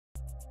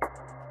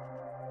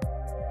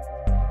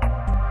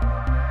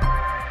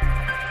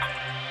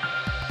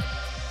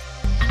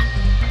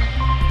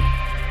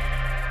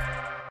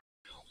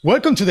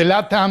Welcome to the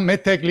LATAM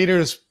MedTech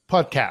Leaders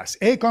Podcast,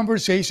 a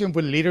conversation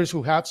with leaders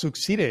who have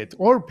succeeded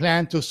or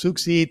plan to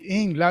succeed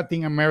in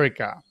Latin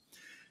America.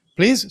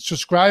 Please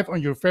subscribe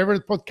on your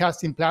favorite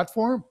podcasting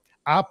platform,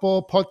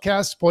 Apple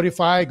Podcasts,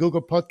 Spotify,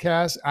 Google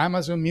Podcasts,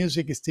 Amazon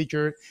Music,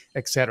 Stitcher,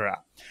 etc.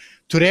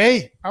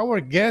 Today, our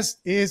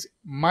guest is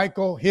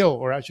Michael Hill,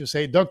 or I should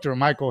say Dr.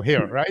 Michael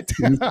Hill, right?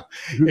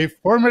 A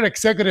former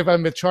executive at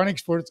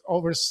Medtronic for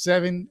over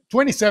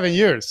 27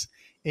 years.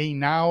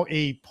 Now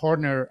a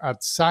partner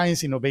at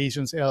Science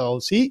Innovations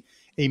LLC,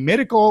 a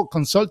medical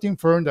consulting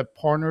firm that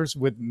partners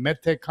with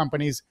medtech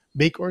companies,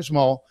 big or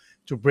small,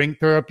 to bring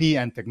therapy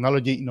and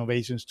technology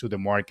innovations to the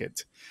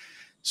market.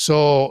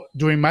 So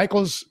during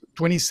Michael's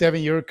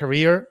 27-year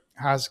career,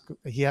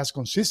 he has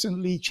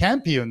consistently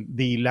championed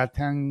the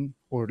Latin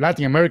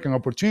American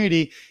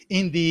opportunity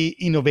in the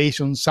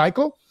innovation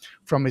cycle,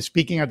 from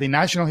speaking at the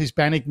National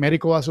Hispanic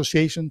Medical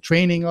Association,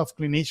 training of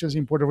clinicians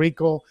in Puerto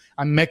Rico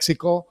and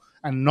Mexico,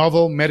 and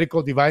novel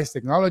medical device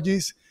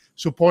technologies,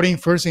 supporting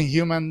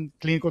first-in-human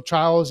clinical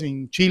trials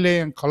in Chile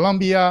and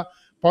Colombia,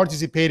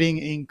 participating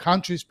in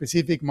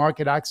country-specific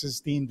market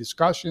access team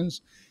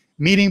discussions,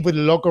 meeting with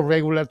local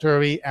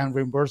regulatory and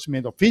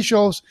reimbursement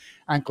officials,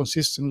 and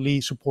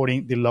consistently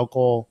supporting the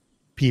local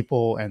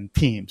people and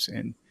teams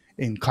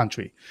in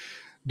country.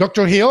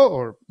 Dr. Hill,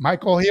 or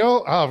Michael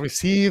Hill,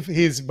 received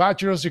his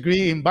bachelor's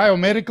degree in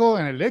Biomedical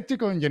and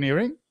Electrical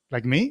Engineering,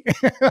 like me,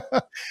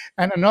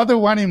 and another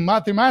one in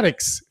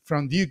mathematics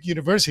from Duke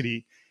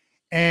University.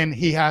 And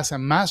he has a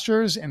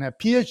master's and a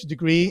Ph.D.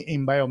 degree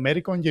in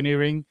biomedical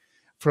engineering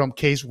from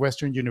Case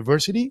Western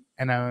University,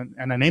 and an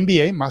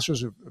MBA,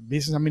 Master's of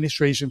Business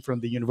Administration, from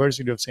the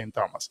University of St.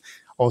 Thomas,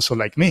 also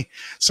like me.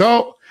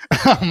 So,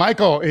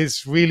 Michael,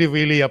 it's really,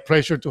 really a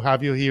pleasure to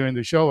have you here in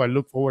the show. I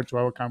look forward to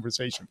our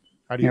conversation.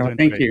 How do you doing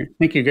Thank today? you.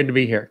 Thank you. Good to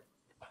be here.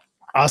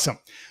 Awesome.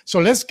 So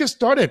let's get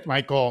started,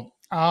 Michael.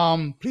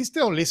 Please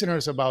tell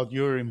listeners about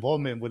your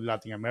involvement with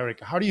Latin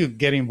America. How do you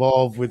get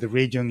involved with the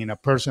region in a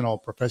personal,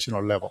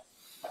 professional level?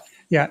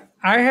 Yeah,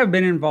 I have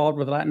been involved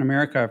with Latin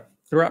America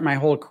throughout my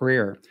whole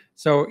career.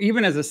 So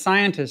even as a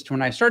scientist,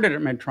 when I started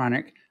at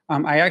Medtronic,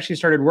 I actually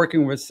started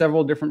working with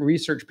several different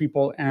research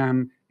people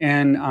in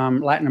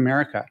Latin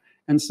America.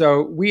 And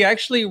so we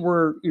actually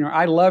were,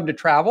 I love to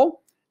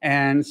travel.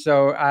 And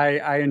so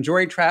I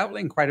enjoy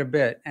traveling quite a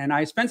bit. And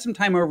I spent some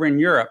time over in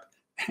Europe.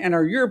 And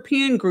our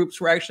European groups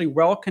were actually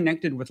well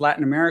connected with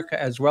Latin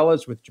America as well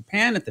as with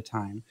Japan at the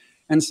time.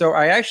 And so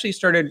I actually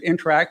started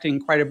interacting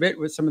quite a bit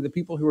with some of the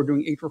people who were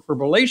doing atrial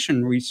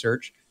fibrillation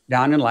research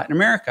down in Latin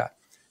America.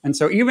 And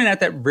so even at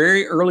that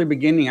very early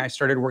beginning, I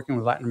started working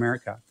with Latin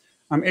America.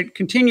 It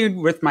continued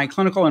with my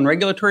clinical and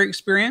regulatory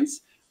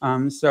experience.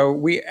 So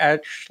we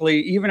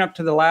actually, even up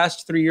to the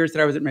last 3 years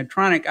that I was at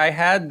Medtronic, I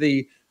had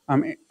the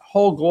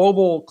whole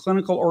global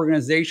clinical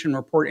organization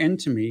report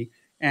into me.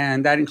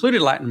 And that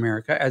included Latin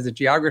America as a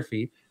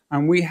geography.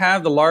 We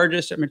have the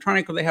largest, at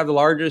Medtronic, they have the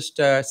largest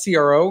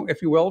CRO,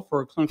 if you will,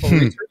 for clinical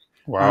research.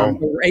 Wow.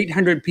 Over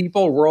 800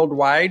 people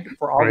worldwide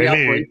for all the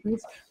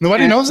operations.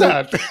 Nobody knows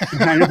that.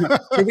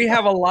 So we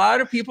have a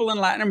lot of people in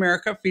Latin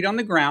America, feet on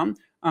the ground.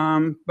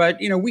 But,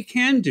 we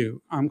can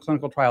do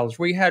clinical trials.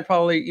 We had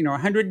probably,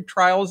 100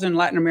 trials in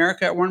Latin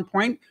America at one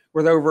point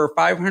with over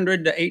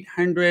 500 to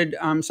 800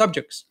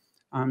 subjects.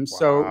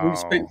 So we've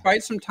spent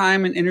quite some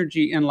time and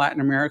energy in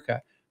Latin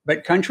America,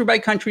 but country by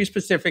country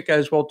specific,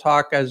 as we'll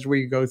talk as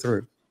we go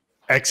through.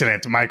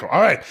 Excellent, Michael.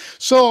 All right.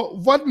 So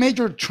what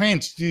major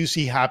trends do you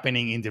see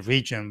happening in the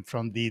region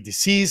from the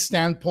disease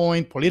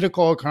standpoint,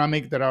 political,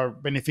 economic, that are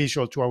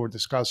beneficial to our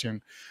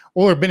discussion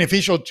or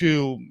beneficial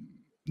to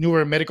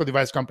newer medical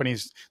device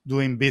companies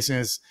doing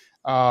business,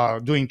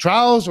 doing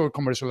trials or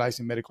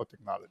commercializing medical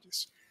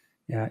technologies?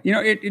 Yeah.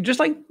 It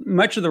just like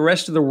much of the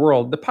rest of the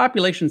world, the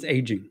population's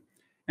aging.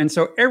 And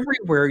so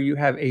everywhere you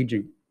have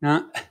aging.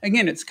 Now,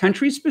 again, it's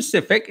country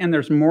specific, and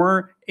there's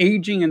more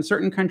aging in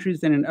certain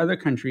countries than in other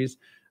countries.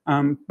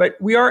 But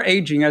we are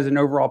aging as an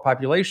overall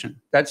population.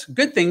 That's a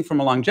good thing from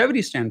a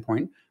longevity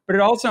standpoint, but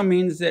it also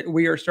means that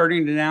we are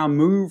starting to now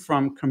move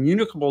from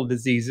communicable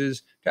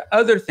diseases to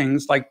other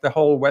things like the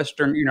whole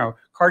Western,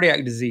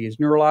 cardiac disease,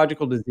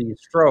 neurological disease,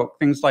 stroke,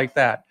 things like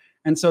that.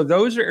 And so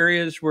those are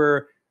areas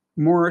where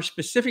more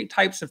specific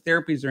types of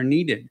therapies are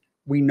needed.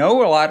 We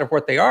know a lot of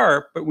what they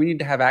are, but we need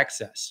to have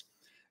access.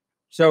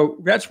 So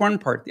that's one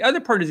part. The other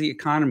part is the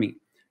economy.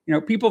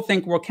 People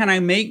think, well, can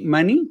I make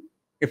money,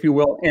 if you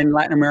will, in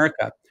Latin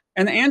America?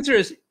 And the answer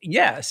is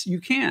yes,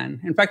 you can.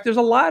 In fact, there's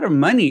a lot of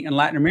money in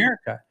Latin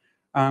America.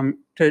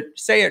 To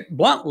say it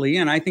bluntly,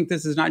 and I think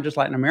this is not just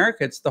Latin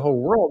America, it's the whole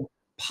world,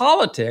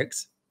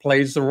 politics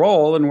plays the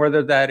role in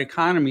whether that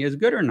economy is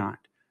good or not.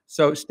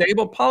 So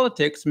stable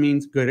politics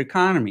means good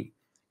economy.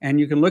 And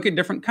you can look at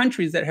different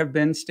countries that have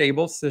been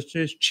stable, such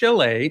as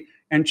Chile.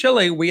 And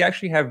Chile, we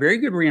actually have very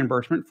good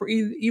reimbursement for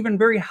even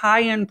very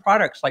high-end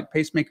products like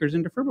pacemakers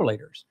and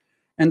defibrillators.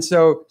 And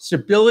so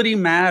stability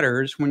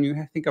matters when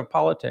you think of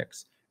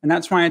politics. And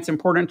that's why it's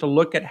important to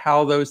look at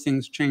how those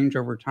things change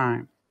over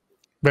time.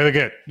 Very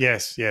good.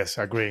 Yes,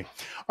 I agree.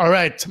 All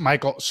right,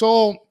 Michael.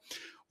 So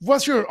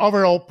what's your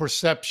overall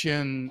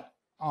perception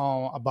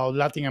about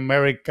Latin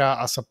America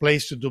as a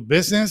place to do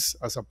business,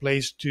 as a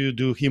place to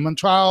do human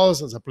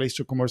trials, as a place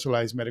to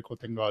commercialize medical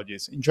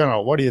technologies? In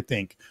general, what do you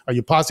think? Are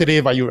you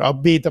positive? Are you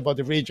upbeat about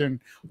the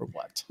region, or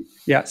what?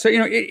 Yeah, so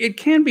it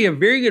can be a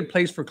very good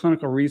place for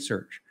clinical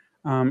research.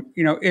 I'm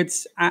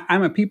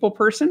a people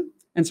person,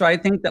 and so I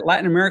think that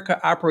Latin America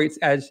operates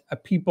as a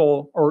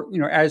people,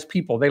 or as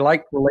people. They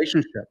like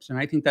relationships, and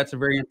I think that's a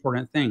very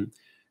important thing.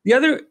 The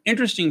other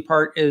interesting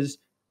part is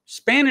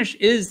Spanish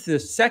is the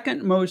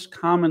second most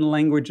common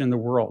language in the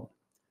world.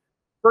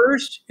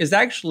 First is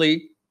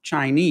actually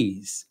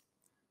Chinese.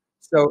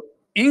 So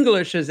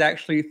English is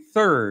actually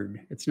third.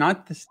 It's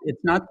not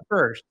the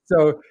first.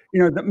 So,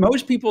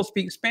 most people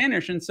speak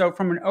Spanish. And so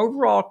from an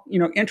overall,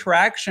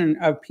 interaction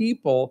of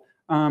people,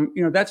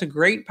 that's a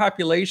great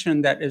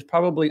population that is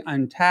probably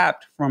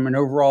untapped from an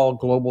overall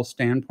global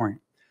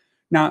standpoint.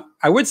 Now,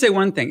 I would say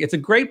one thing. It's a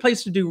great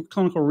place to do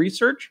clinical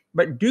research,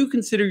 but do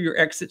consider your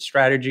exit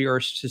strategy or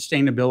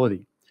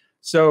sustainability.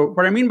 So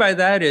what I mean by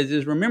that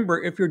is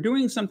remember, if you're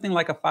doing something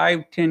like a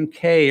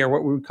 510K, or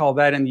what we would call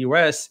that in the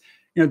US,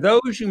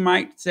 those you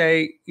might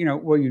say,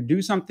 well, you do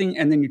something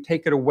and then you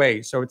take it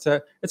away. So it's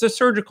a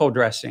surgical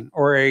dressing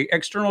or a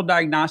external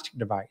diagnostic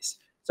device.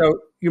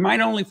 So you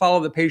might only follow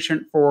the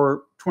patient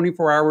for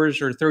 24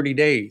 hours or 30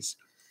 days.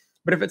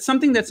 But if it's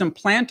something that's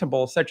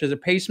implantable, such as a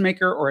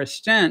pacemaker or a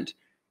stent,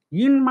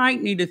 you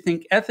might need to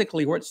think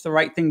ethically what's the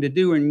right thing to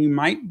do. And you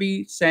might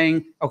be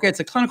saying, okay, it's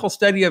a clinical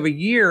study of a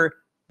year,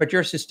 but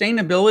your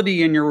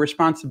sustainability and your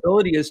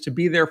responsibility is to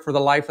be there for the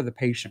life of the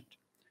patient.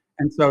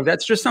 And so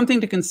that's just something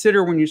to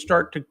consider when you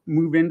start to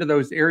move into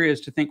those areas,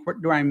 to think,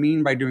 what do I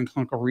mean by doing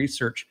clinical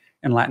research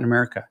in Latin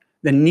America?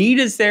 The need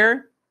is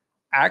there.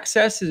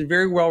 Access is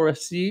very well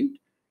received.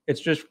 It's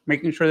just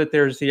making sure that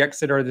there's the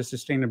exit or the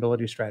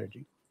sustainability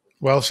strategy.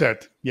 Well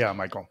said. Yeah,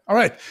 Michael. All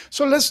right.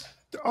 So let's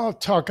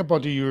talk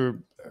about your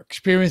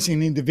experience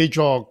in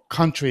individual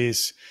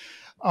countries.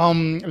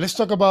 Let's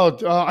talk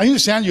about, I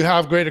understand you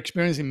have great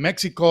experience in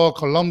Mexico,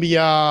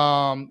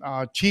 Colombia,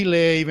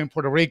 Chile, even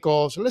Puerto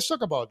Rico. So let's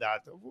talk about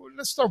that.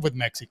 Let's start with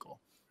Mexico.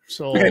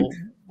 So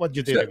what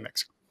you did in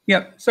Mexico.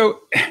 Yeah.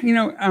 So,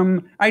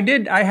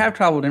 I have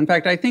traveled. In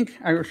fact, I think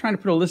I was trying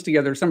to put a list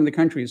together of some of the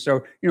countries.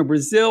 So,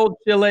 Brazil,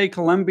 Chile,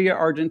 Colombia,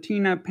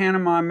 Argentina,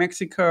 Panama,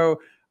 Mexico,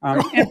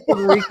 and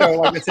Puerto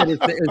Rico, like I said, is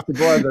the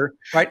brother,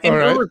 right? And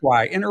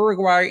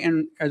Uruguay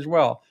and as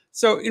well.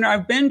 So,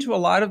 I've been to a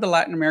lot of the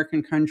Latin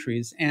American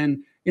countries,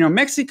 and,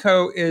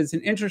 Mexico is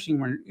an interesting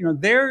one.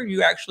 There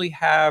you actually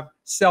have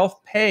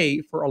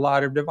self-pay for a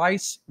lot of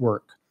device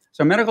work.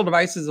 So medical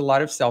devices, a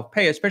lot of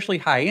self-pay, especially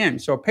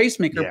high-end. So a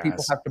pacemaker,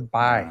 people have to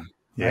buy, right?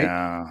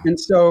 Yeah. And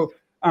so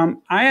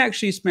I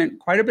actually spent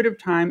quite a bit of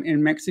time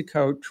in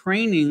Mexico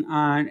training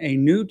on a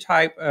new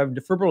type of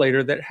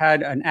defibrillator that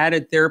had an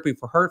added therapy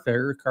for heart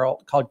failure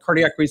called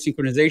cardiac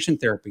resynchronization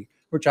therapy,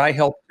 which I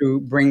helped to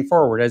bring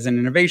forward as an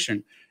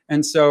innovation.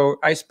 And so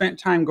I spent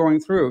time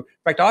going through.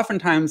 In fact,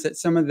 oftentimes at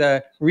some of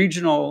the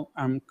regional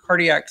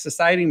cardiac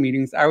society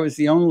meetings, I was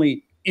the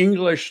only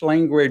English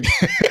language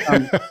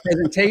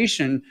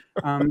presentation,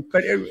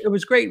 but it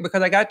was great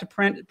because I got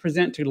to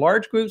present to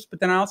large groups, but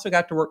then I also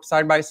got to work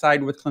side by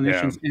side with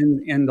clinicians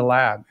in the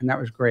lab, and that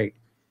was great.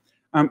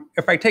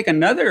 If I take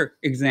another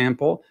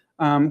example,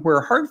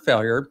 where heart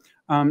failure,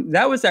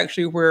 that was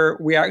actually where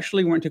we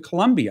actually went to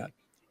Colombia,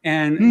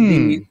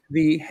 and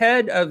the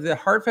head of the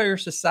Heart Failure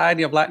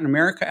Society of Latin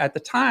America at the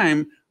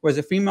time was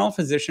a female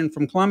physician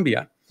from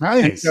Colombia.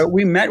 Nice. And so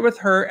we met with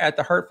her at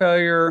the Heart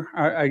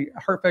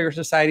Failure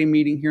Society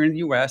meeting here in the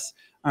U.S.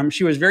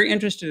 She was very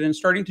interested in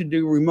starting to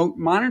do remote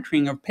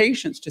monitoring of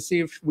patients to see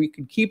if we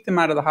could keep them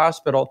out of the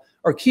hospital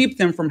or keep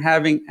them from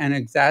having an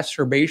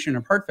exacerbation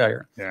of heart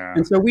failure. Yeah.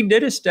 And so we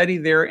did a study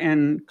there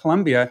in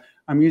Colombia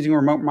using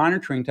remote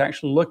monitoring to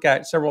actually look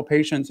at several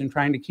patients and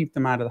trying to keep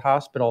them out of the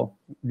hospital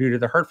due to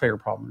the heart failure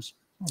problems.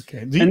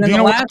 Okay. Do you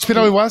know what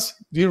hospital it was?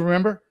 Do you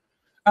remember?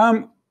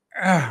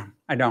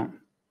 I don't.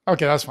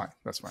 Okay, that's fine.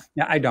 That's fine.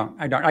 Yeah, I don't.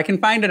 I can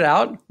find it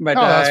out, but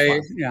that's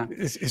fine. Yeah,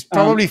 it's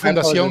probably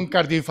Fundación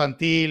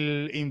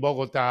Cardioinfantil in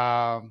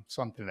Bogota,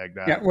 something like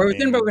that. Yeah, well,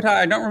 within Bogota,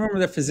 I don't remember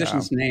the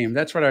physician's name.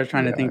 That's what I was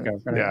trying to think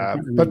of.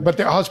 But but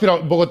the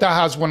hospital, Bogota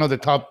has one of the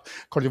top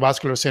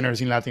cardiovascular centers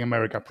in Latin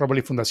America,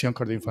 probably Fundación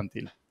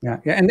Cardioinfantil. Yeah,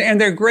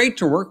 and they're great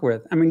to work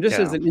with. I mean, just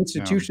as an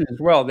institution as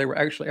well, they were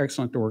actually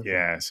excellent to work with.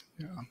 Yes.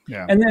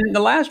 Yeah. And then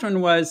the last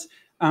one was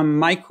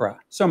Micra.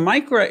 So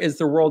Micra is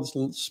the world's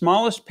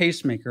smallest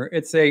pacemaker.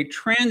 It's a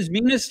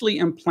transvenously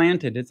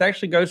implanted. It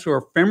actually goes through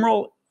a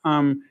femoral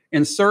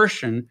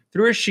insertion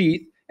through a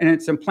sheath, and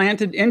it's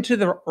implanted into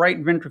the right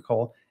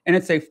ventricle. And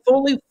it's a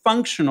fully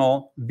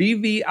functional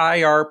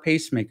VVIR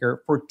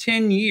pacemaker for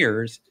 10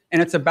 years, and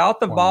it's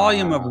about the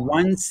volume of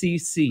 1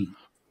 cc.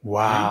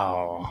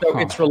 Wow. So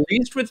it's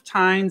released with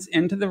tines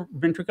into the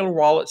ventricular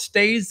wall. It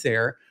stays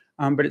there,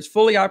 but it's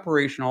fully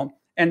operational.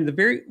 And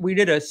we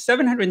did a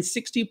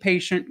 760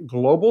 patient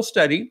global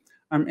study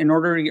in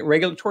order to get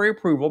regulatory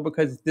approval,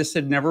 because this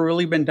had never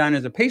really been done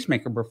as a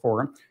pacemaker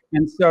before.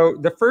 And so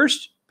the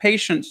first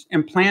patients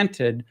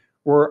implanted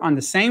were on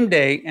the same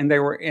day, and they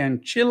were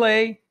in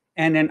Chile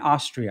and in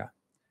Austria.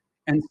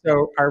 And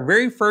so our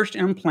very first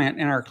implant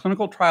in our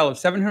clinical trial of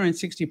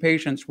 760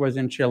 patients was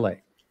in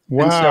Chile. And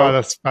Wow, so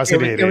that's it was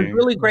fascinating.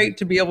 really great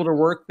to be able to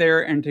work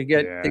there and to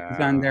get things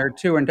done Yeah, there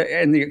too, and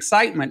the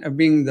excitement of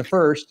being the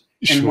first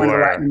in one of the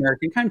Latin sure.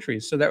 American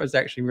countries. So that was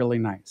actually really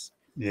nice.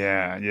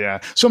 Yeah, yeah.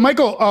 So,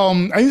 Michael,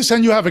 I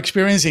understand you have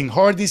experience in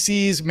heart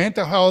disease,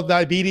 mental health,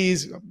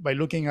 diabetes. By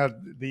looking at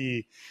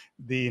the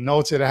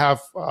notes that I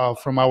have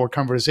from our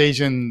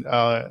conversation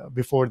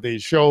before the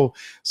show.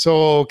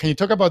 So, can you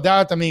talk about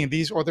that? I mean,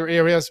 these other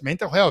areas,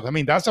 mental health. I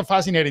mean, that's a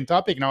fascinating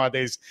topic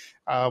nowadays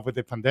with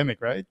the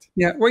pandemic, right?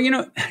 Yeah,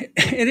 well,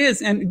 it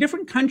is, and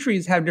different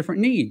countries have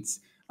different needs.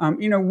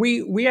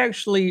 We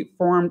actually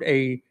formed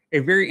a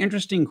very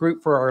interesting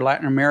group for our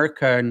Latin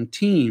American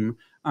team.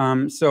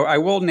 So I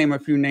will name a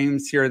few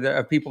names here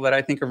of people that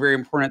I think are very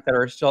important that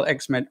are still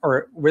ex-Med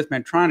or with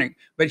Medtronic.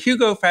 But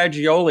Hugo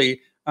Fagioli,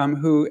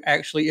 who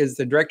actually is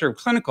the director of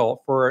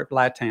clinical for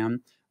LATAM,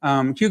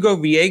 Hugo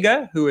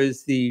Viega, who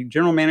is the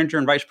general manager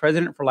and vice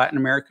president for Latin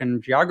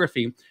American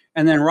geography,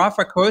 and then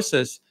Rafael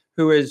Cosas,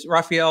 who is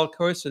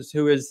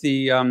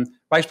the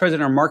vice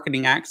president of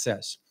marketing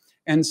access.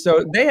 And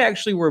so they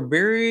actually were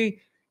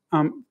very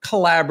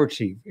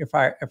collaborative,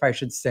 if I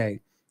should say.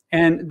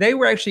 And they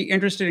were actually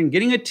interested in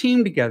getting a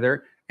team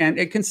together, and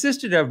it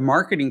consisted of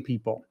marketing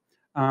people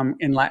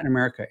in Latin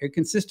America. It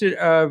consisted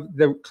of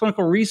the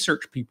clinical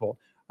research people,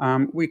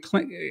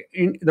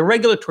 the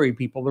regulatory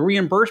people, the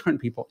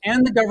reimbursement people,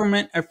 and the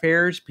government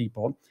affairs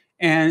people.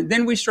 And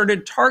then we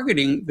started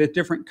targeting the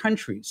different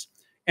countries.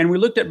 And we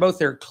looked at both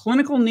their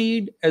clinical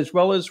need as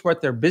well as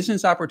what their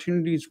business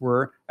opportunities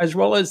were, as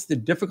well as the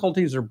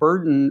difficulties or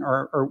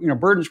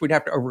burdens we'd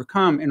have to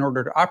overcome in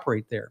order to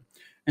operate there.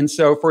 And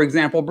so, for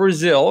example,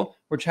 Brazil,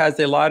 which has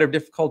a lot of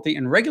difficulty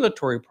in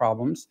regulatory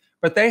problems,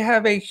 but they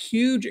have a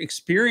huge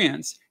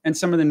experience in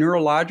some of the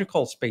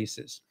neurological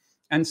spaces.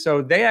 And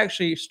so they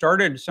actually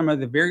started some of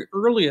the very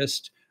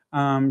earliest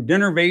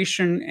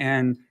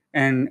denervation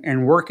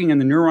and working in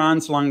the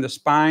neurons along the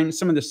spine.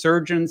 Some of the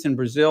surgeons in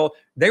Brazil,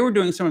 they were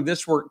doing some of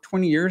this work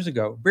 20 years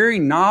ago. Very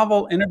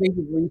novel,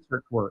 innovative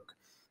research work.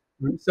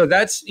 So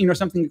that's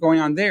something going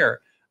on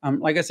there.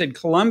 Like I said,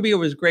 Colombia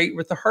was great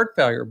with the heart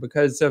failure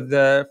because of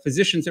the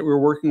physicians that we were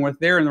working with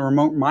there in the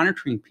remote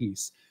monitoring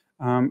piece.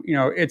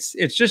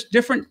 It's just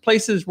different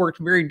places worked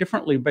very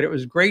differently, but it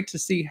was great to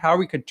see how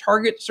we could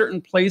target certain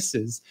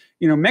places.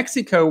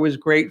 Mexico was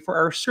great for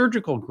our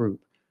surgical group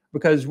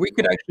because we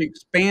could actually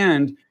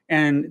expand,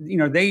 and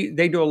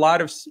they do a lot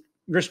of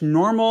just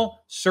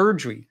normal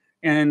surgery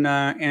in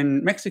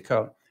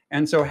Mexico.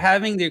 And so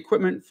having the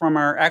equipment from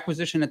our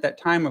acquisition at that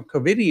time of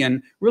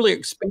Covidian really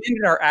expanded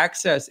our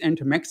access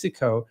into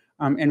Mexico.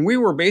 And we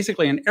were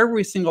basically in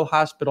every single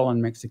hospital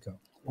in Mexico.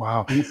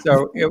 Wow. And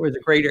so it was a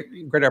great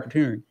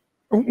opportunity.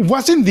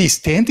 Wasn't the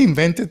stent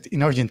invented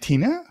in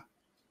Argentina?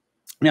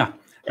 Yeah,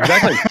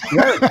 exactly.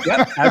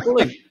 Yeah,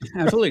 absolutely.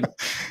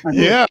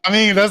 Yeah, I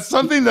mean, that's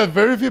something that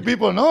very few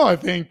people know, I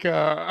think,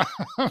 out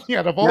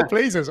of all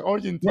places,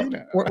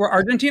 Argentina. We're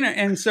Argentina.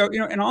 And so,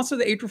 and also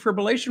the atrial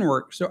fibrillation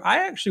work. So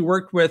I actually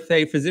worked with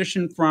a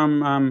physician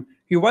from,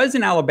 he was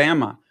in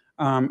Alabama,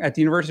 at the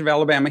University of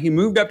Alabama. He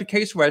moved up to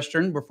Case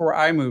Western before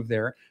I moved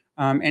there.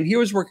 And he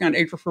was working on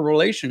atrial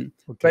fibrillation.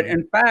 Okay. But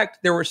in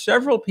fact, there were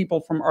several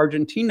people from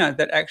Argentina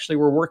that actually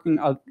were working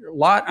a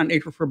lot on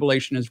atrial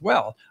fibrillation as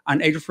well, on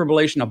atrial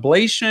fibrillation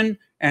ablation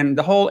and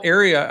the whole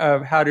area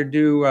of how to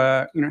do,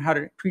 how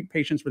to treat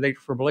patients with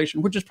atrial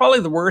fibrillation, which is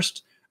probably the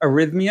worst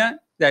arrhythmia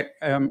that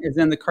is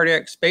in the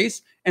cardiac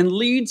space and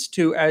leads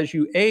to, as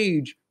you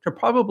age, to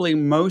probably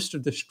most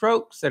of the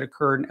strokes that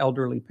occur in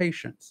elderly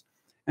patients.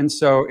 And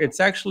so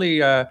it's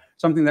actually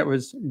something that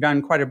was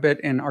done quite a bit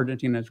in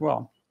Argentina as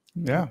well.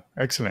 Yeah,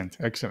 excellent.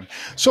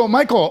 So,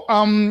 Michael,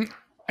 an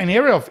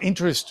area of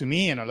interest to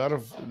me and a lot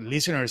of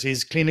listeners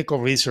is clinical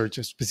research,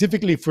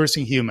 specifically first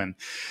in human.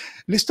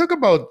 Let's talk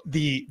about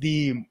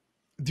the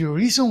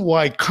reason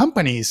why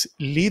companies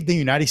leave the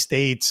United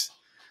States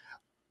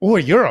or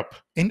Europe,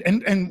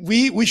 and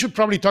we should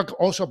probably talk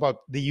also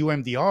about the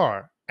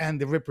UMDR and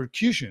the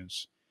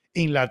repercussions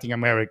in Latin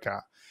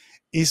America.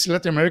 Is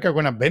Latin America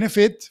going to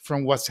benefit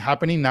from what's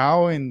happening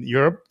now in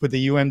Europe with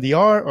the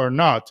UMDR or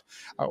not?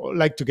 I would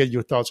like to get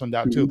your thoughts on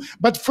that too.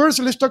 But first,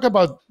 let's talk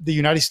about the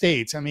United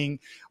States. I mean,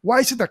 why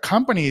is it that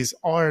companies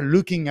are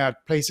looking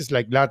at places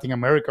like Latin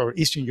America or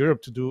Eastern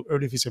Europe to do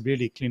early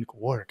feasibility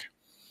clinical work?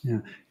 Yeah,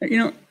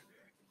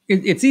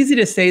 it's easy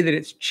to say that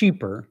it's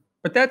cheaper,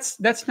 but that's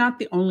not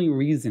the only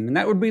reason, and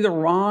that would be the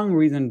wrong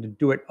reason to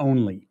do it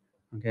only.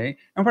 Okay,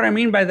 and what I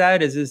mean by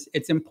that is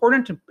it's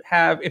important to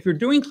have, if you're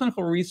doing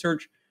clinical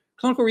research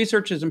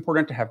is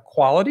important to have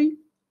quality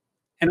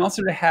and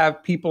also to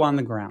have people on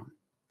the ground.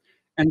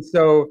 And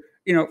so,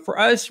 for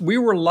us, we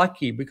were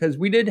lucky because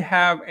we did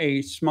have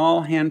a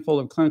small handful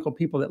of clinical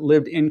people that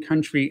lived in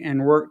country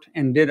and worked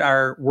and did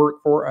our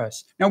work for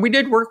us. Now, we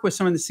did work with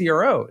some of the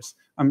CROs.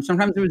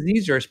 Sometimes it was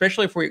easier,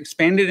 especially if we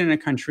expanded in a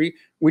country.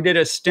 We did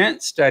a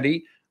stent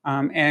study,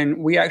 and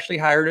we actually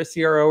hired a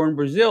CRO in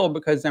Brazil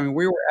because,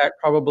 we were at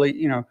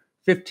probably,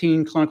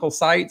 15 clinical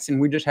sites, and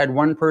we just had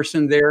one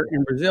person there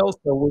in Brazil.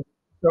 So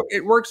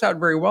it works out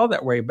very well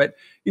that way. But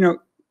you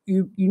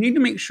need to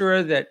make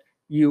sure that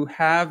you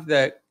have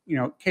the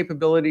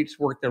capability to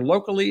work there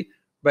locally.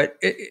 But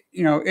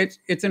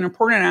it's an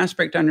important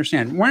aspect to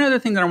understand. One other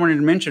thing that I wanted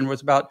to mention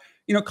was about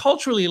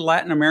culturally,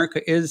 Latin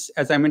America is,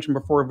 as I mentioned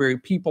before, very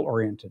people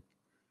oriented.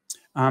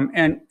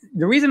 And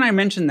the reason I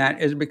mention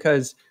that is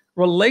because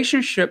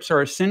relationships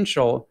are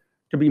essential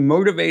to be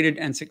motivated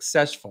and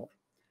successful.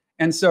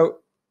 And so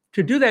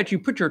to do that, you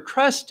put your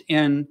trust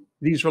in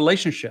these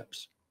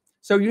relationships.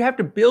 So you have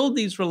to build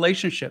these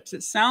relationships.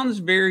 It sounds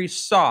very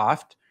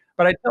soft,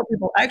 but I tell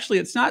people, actually,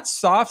 it's not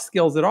soft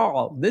skills at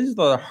all. These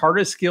are the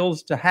hardest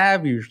skills to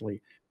have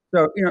usually.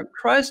 So,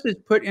 trust is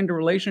put into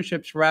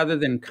relationships rather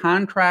than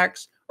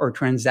contracts or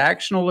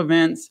transactional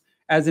events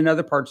as in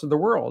other parts of the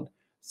world.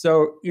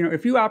 So,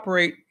 if you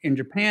operate in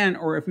Japan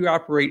or if you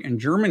operate in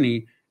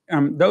Germany,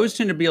 those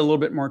tend to be a little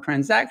bit more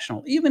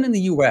transactional, even in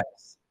the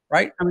US,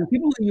 right? I mean,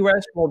 people in the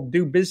US will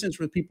do business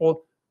with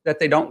people that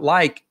they don't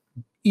like,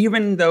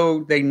 even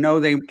though they know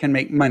they can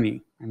make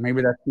money. And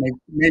maybe that's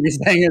maybe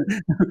saying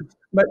it,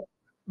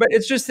 but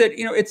it's just that,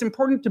 it's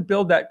important to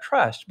build that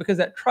trust, because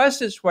that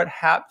trust is what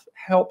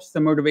helps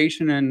the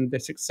motivation and the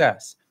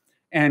success.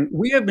 And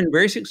we have been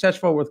very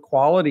successful with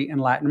quality in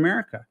Latin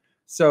America.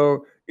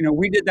 So,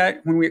 we did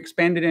that when we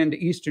expanded into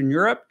Eastern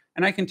Europe.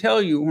 And I can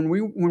tell you,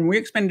 when we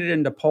expanded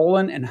into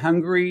Poland and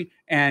Hungary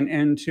and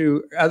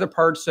into other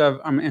parts of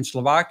and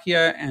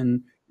Slovakia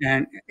and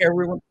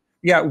everyone,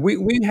 yeah,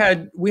 we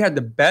had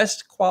the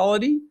best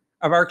quality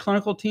of our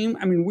clinical team.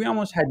 I mean, we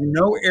almost had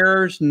no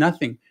errors,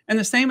 nothing. And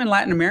the same in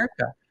Latin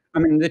America. I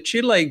mean, the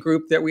Chile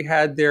group that we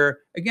had there,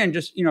 again,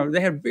 just,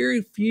 they had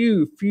very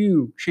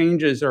few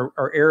changes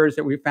or errors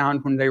that we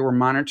found when they were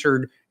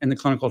monitored in the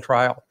clinical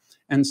trial.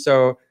 And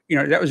so,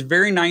 that was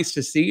very nice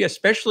to see,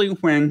 especially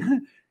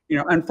when,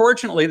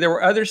 unfortunately, there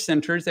were other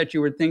centers that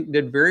you would think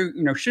did very,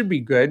 should be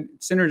good,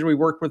 centers we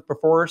worked with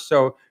before.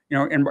 So,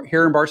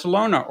 here in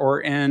Barcelona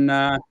or in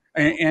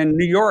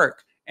New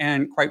York.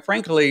 And quite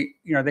frankly,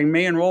 they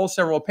may enroll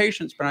several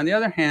patients, but on the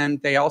other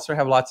hand, they also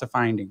have lots of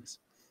findings.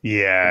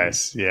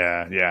 Yes,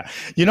 yeah.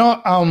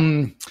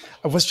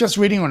 I was just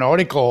reading an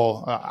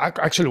article.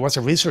 Actually, it was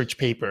a research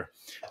paper,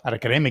 an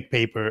academic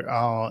paper,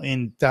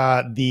 and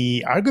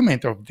the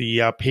argument of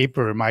the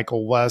paper,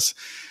 Michael, was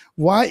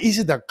why is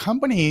it that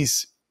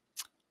companies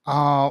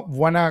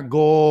want to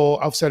go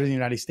outside of the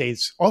United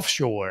States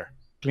offshore?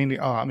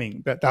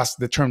 That's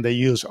the term they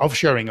use,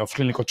 offshoring of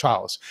clinical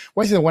trials.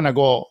 Why do they want to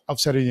go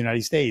outside of the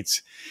United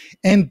States?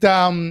 And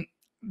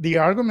the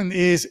argument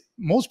is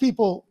most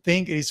people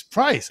think it's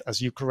price,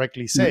 as you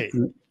correctly say.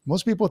 Mm-hmm.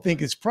 Most people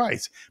think it's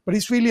price, but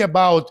it's really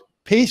about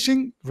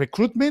patient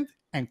recruitment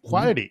and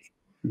quality.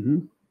 Mm-hmm.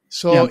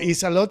 So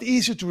it's a lot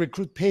easier to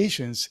recruit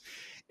patients.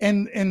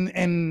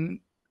 And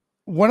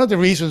one of the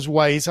reasons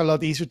why it's a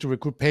lot easier to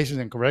recruit patients,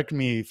 and correct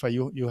me if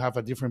you have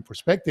a different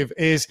perspective,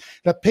 is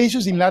that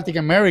patients in Latin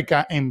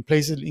America and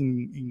places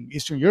in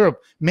Eastern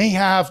Europe may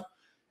have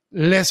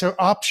lesser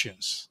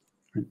options.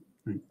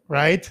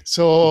 Right?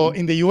 So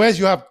in the US,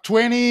 you have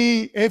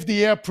 20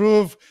 FDA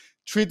approved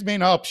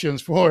treatment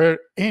options for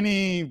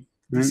any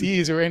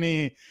disease or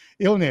any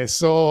illness.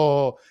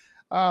 So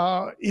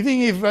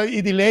even if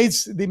it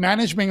delays the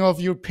management of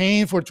your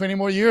pain for 20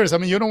 more years, I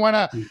mean, you don't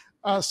want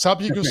to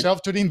subject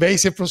yourself to the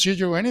invasive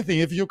procedure or anything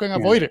if you can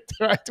avoid it,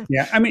 right?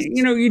 Yeah, I mean,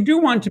 you do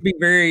want to be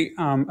very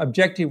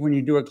objective when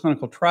you do a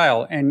clinical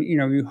trial, and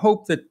you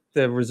hope that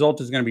the result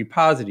is going to be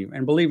positive.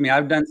 And believe me,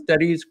 I've done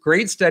studies,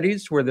 great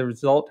studies, where the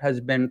result has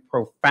been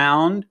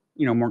profound,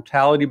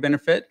 mortality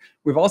benefit.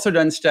 We've also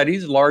done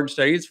studies, large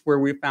studies, where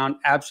we found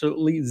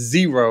absolutely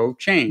zero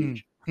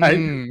change. Right?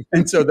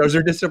 And so those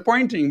are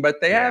disappointing, but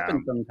they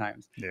happen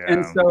sometimes. Yeah.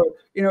 And so,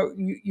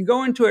 you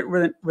go into it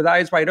with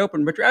eyes wide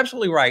open, but you're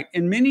absolutely right.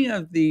 In many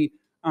of the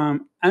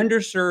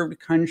underserved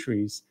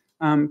countries,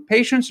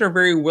 patients are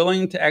very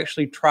willing to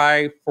actually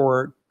trying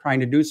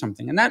to do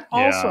something. And that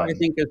also, I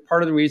think, is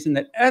part of the reason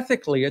that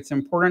ethically it's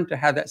important to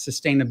have that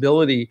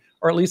sustainability,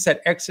 or at least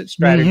that exit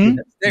strategy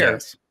that's there.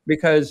 Yes.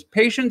 Because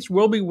patients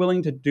will be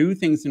willing to do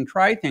things and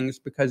try things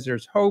because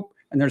there's hope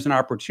and there's an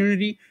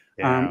opportunity.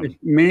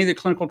 Many of the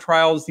clinical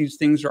trials, these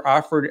things are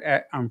offered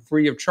at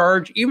free of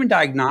charge, even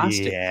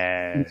diagnostics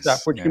and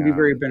stuff, which can be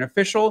very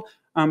beneficial.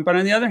 But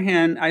on the other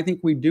hand, I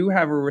think we do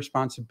have a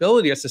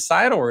responsibility, a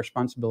societal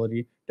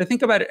responsibility, to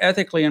think about it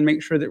ethically and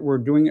make sure that we're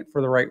doing it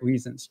for the right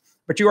reasons.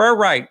 But you are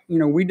right.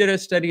 We did a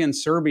study in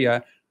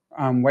Serbia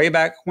way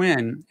back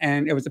when,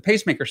 and it was a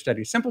pacemaker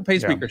study, simple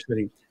pacemaker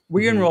study.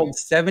 We enrolled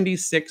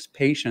 76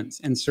 patients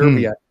in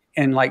Serbia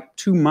in like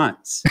 2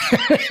 months.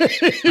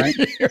 Right?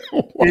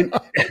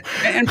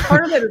 And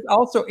part of that is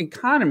also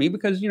economy,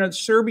 because, the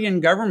Serbian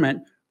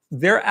government,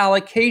 their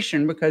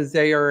allocation, because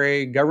they are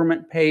a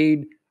government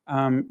paid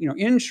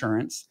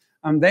insurance,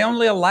 they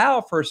only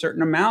allow for a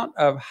certain amount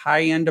of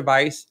high-end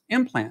device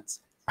implants.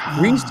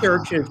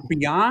 Research is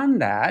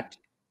beyond that,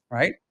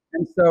 right?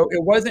 And so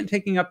it wasn't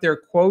taking up their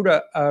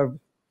quota of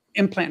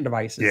implant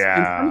devices.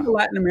 And some of Yeah. the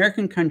Latin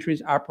American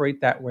countries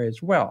operate that way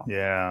as well. But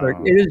Yeah.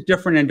 it is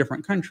different in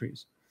different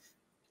countries.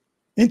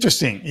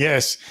 Interesting.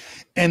 Yes.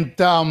 And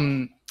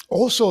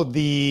also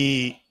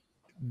the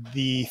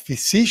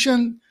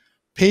physician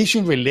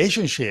patient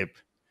relationship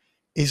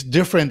is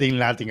different in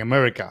Latin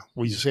America.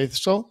 Would you say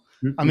so?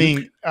 I Mhm. mean,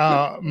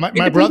 It my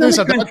depends brother on is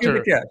the a country, but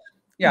doctor. yes.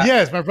 Yeah.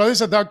 Yes, my brother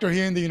is a doctor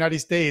here in the United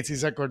States.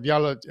 He's a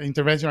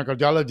interventional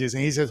cardiologist.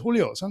 And he says,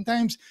 Julio,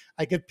 sometimes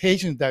I get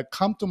patients that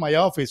come to my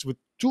office with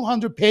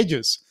 200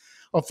 pages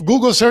of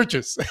Google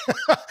searches,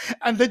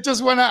 and they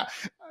just want to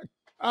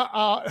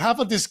have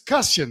a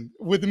discussion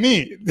with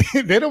me.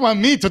 They don't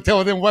want me to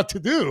tell them what to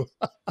do.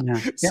 Yeah.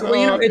 Yeah.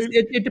 Well, So,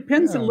 it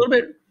depends a yeah. little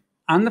bit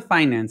on the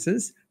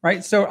finances,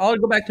 right? So I'll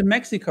go back to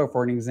Mexico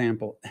for an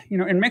example.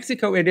 In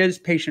Mexico, it is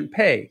patient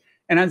pay.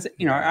 And as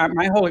Yeah.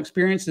 my whole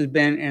experience has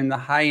been in the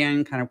high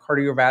end kind of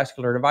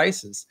cardiovascular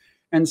devices.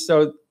 And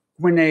so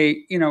when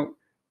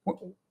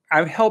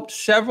I've helped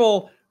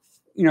several,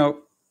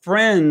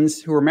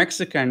 friends who are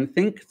Mexican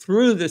think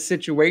through the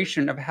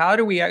situation of how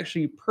do we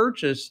actually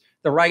purchase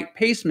the right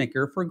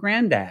pacemaker for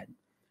granddad,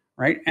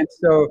 right? And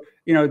so,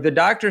 the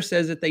doctor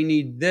says that they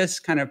need this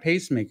kind of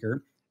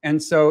pacemaker.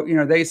 And so,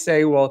 they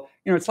say, well,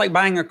 it's like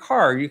buying a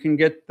car. You can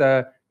get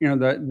the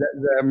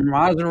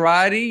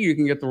Maserati, you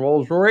can get the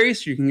Rolls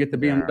Royce, you can get the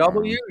Yeah.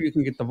 BMW, you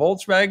can get the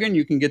Volkswagen,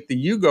 you can get the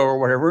Yugo or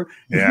whatever,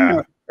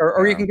 Yeah.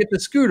 or you Yeah. can get the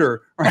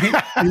scooter, right?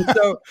 And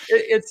so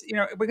it's,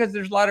 because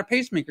there's a lot of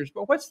pacemakers,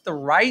 but what's the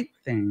right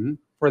thing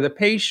for the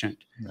patient?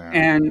 Yeah.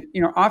 And,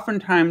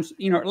 oftentimes,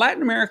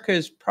 Latin America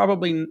is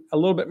probably a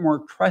little bit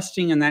more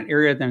trusting in that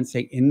area than,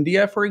 say,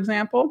 India, for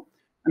example.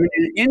 I mean,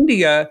 in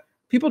India,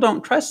 people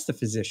don't trust the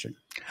physician.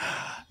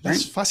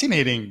 That's Right?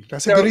 fascinating.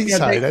 That's a So, good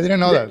insight. I didn't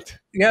know that.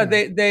 yeah,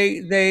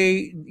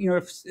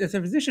 if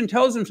a physician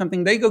tells them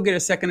something, they go get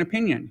a second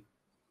opinion,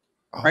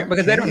 right?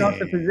 Because they don't know if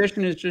the Okay.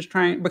 physician is just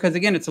trying, because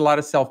again, it's a lot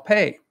of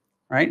self-pay,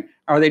 right?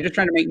 Are they just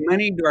trying to make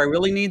money? Do I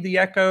really need the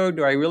echo?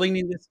 Do I really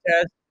need this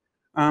test?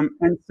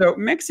 And so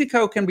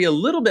Mexico can be a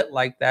little bit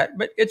like that,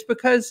 but it's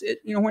because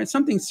when it's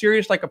something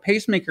serious like a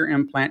pacemaker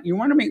implant, you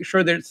want to make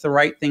sure that it's the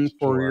right thing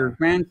for your Sure.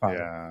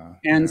 grandfather.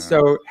 Yeah. And Yeah.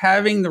 so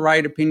having the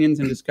right opinions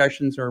and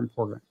discussions are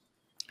important.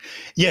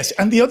 Yes,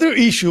 and the other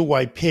issue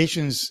why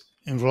patients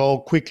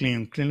enroll quickly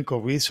in clinical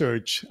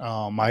research,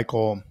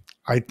 Michael,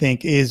 I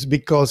think, is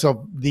because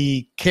of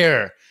the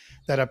care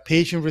that a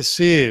patient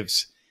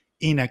receives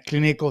in a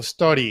clinical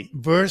study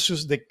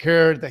versus the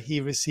care that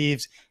he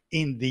receives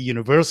in the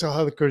universal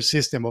healthcare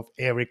system of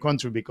every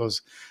country.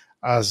 Because,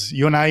 as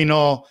you and I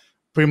know,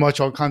 pretty much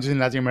all countries in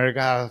Latin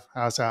America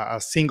has a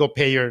single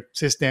payer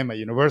system, a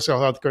universal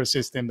healthcare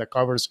system that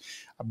covers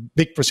a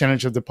big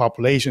percentage of the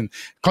population.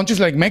 Countries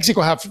like Mexico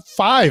have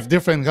 5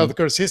 different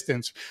healthcare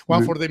systems,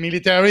 one for the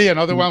military,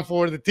 another one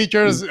for the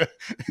teachers,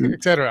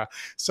 etc.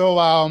 So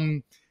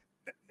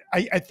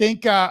I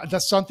think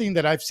that's something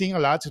that I've seen a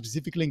lot,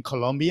 specifically in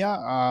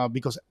Colombia,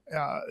 because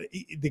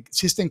the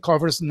system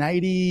covers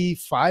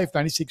 95,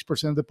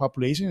 96% of the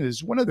population.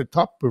 It's one of the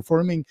top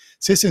performing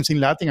systems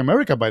in Latin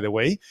America, by the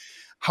way.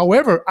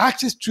 However,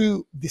 access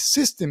to the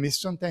system is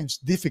sometimes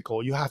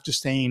difficult. You have to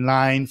stay in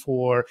line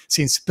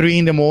since 3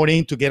 in the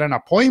morning to get an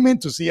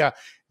appointment to see a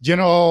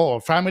general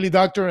or family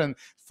doctor, and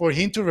for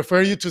him to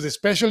refer you to the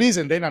specialist,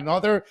 and then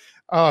another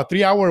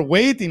 3-hour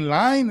wait in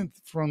line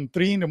from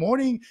 3 in the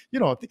morning,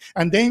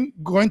 and then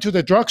going to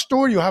the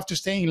drugstore, you have to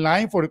stay in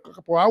line for a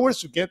couple hours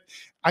to get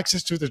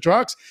access to the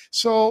drugs.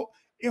 So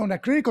in a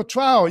clinical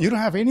trial, you don't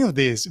have any of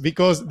this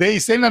because they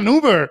send an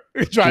Uber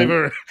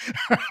driver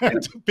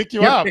to pick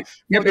you up for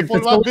the It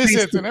follow-up facilitates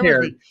visits the and care.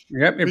 everything.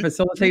 Yep, it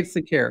facilitates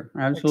the care.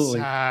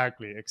 Absolutely.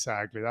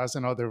 Exactly. That's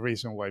another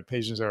reason why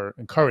patients are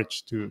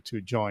encouraged to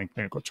join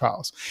clinical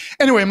trials.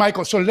 Anyway,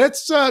 Michael, so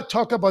let's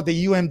talk about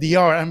the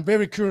UMDR. I'm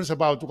very curious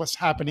about what's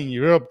happening in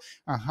Europe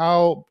and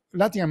how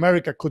Latin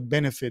America could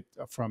benefit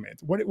from it.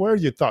 What are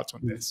your thoughts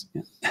on this?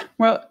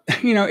 Well,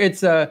 it's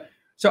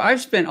so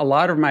I've spent a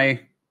lot of my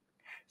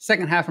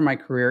second half of my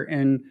career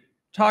in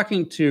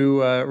talking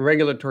to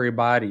regulatory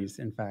bodies.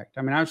 In fact,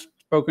 I mean, I've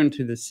spoken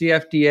to the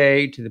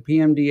CFDA, to the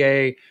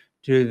PMDA,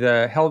 to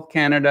the Health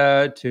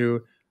Canada,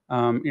 to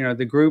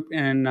the group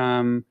in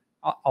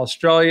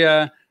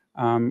Australia,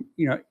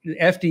 the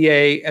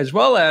FDA, as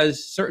well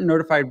as certain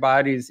notified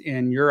bodies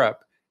in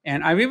Europe.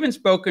 And I've even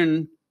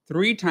spoken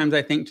 3 times,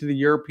 I think, to the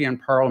European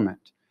Parliament.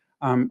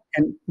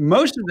 And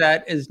most of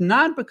that is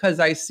not because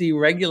I see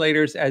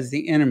regulators as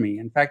the enemy.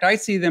 In fact, I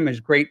see them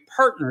as great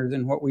partners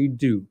in what we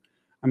do.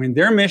 I mean,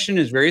 their mission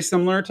is very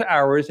similar to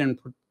ours in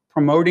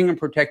promoting and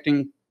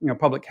protecting,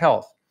 public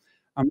health.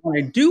 What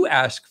I do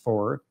ask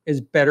for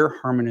is better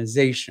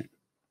harmonization.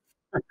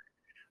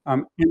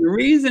 And the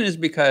reason is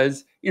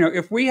because,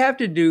 if we have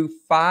to do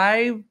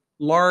 5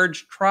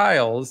 large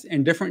trials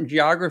in different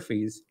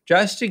geographies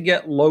just to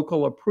get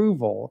local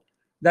approval,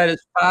 that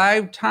is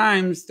 5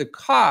 times the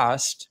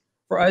cost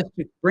for us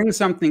to bring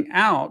something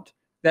out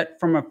that,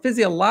 from a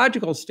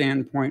physiological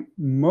standpoint,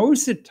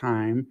 most of the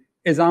time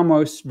is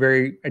almost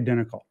very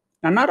identical.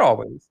 Now, not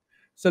always.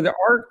 So there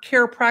are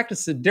care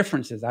practices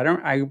differences.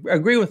 I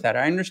agree with that.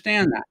 I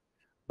understand that.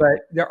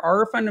 But there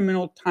are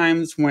fundamental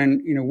times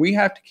when we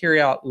have to carry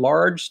out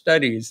large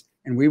studies,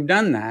 and we've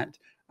done that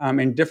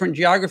in different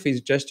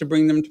geographies just to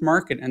bring them to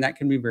market, and that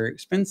can be very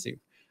expensive.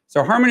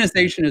 So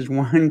harmonization is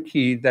one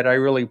key that I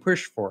really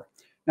push for.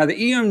 Now the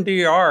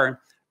EMDR,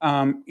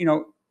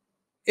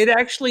 it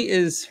actually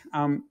is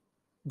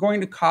going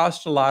to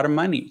cost a lot of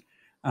money.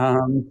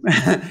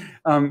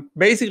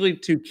 Basically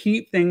to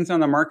keep things on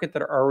the market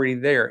that are already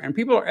there. And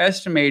people are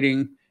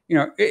estimating,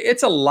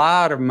 it's a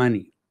lot of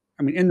money.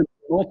 I mean, in the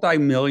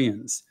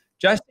multi-millions,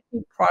 just to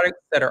keep products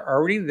that are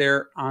already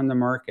there on the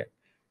market.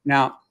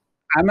 Now,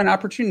 I'm an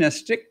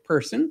opportunistic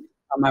person.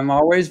 I'm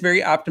always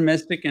very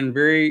optimistic and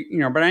very,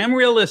 but I am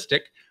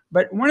realistic.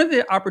 But one of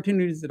the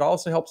opportunities that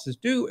also helps us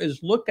do is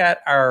look at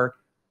our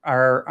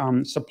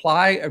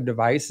supply of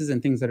devices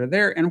and things that are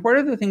there, and what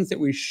are the things that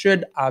we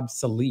should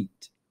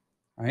obsolete,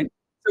 right?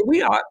 So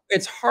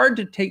it's hard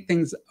to take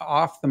things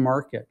off the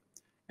market.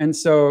 And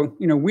so,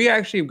 we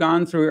actually have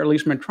gone through, or at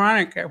least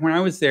Medtronic, when I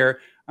was there,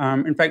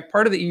 in fact,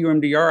 part of the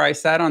EUMDR, I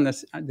sat on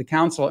the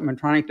council at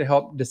Medtronic to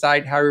help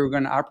decide how we were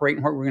going to operate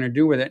and what we were going to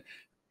do with it.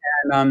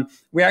 And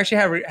we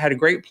actually had a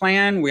great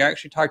plan. We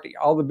actually talked to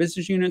all the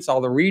business units,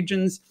 all the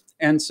regions.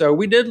 And so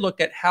we did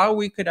look at how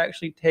we could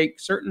actually take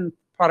certain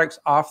products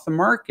off the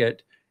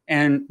market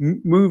and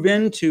move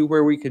into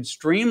where we could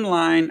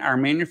streamline our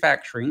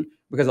manufacturing,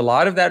 because a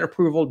lot of that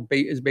approval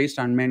is based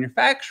on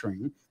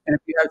manufacturing. And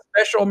if you have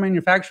special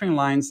manufacturing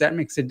lines, that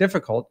makes it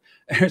difficult,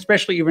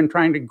 especially even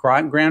trying to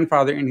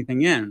grandfather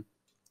anything in.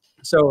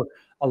 So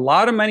a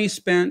lot of money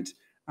spent,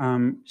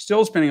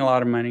 still spending a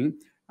lot of money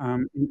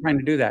in trying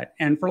to do that.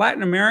 And for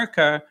Latin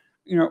America,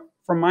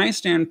 from my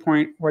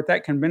standpoint, what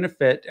that can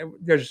benefit,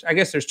 I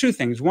guess there's two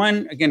things.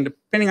 One, again,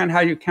 depending on how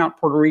you count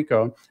Puerto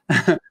Rico,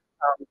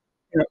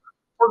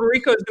 Puerto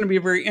Rico is going to be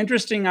a very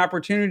interesting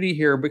opportunity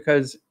here,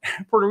 because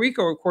Puerto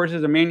Rico, of course,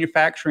 is a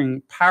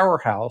manufacturing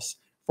powerhouse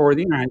for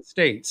the United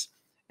States.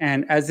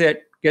 And as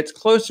it gets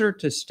closer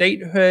to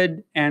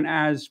statehood, and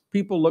as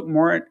people look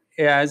more at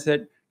as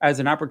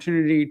an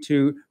opportunity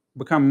to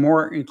become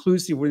more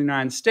inclusive with the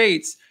United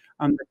States,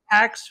 the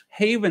tax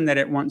haven that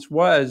it once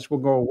was will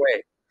go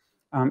away.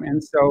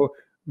 And so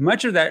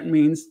much of that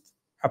means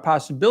a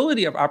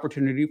possibility of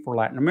opportunity for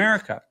Latin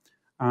America.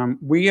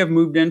 We have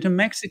moved into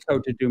Mexico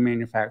to do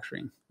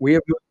manufacturing. We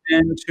have moved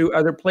into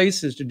other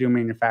places to do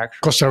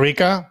manufacturing. Costa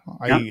Rica,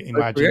 I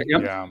imagine.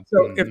 Yeah.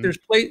 So if there's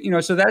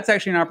so that's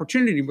actually an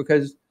opportunity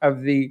because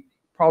of the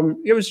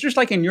problem. It was just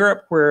like in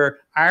Europe where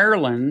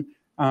Ireland,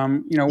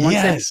 once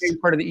they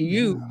became part of the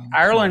EU,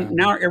 Ireland,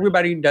 now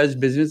everybody does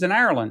business in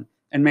Ireland,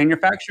 and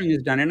manufacturing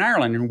is done in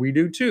Ireland, and we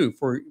do too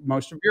for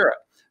most of Europe.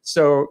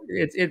 So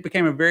it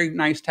became a very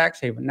nice tax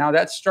haven. Now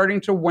that's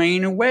starting to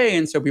wane away,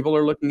 and so people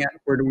are looking at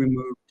where do we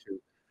move to.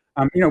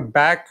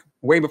 Back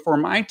way before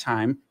my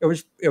time, it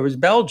was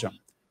Belgium.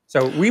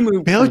 So we moved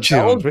from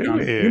Belgium.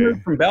 Really? We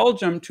moved from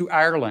Belgium to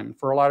Ireland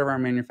for a lot of our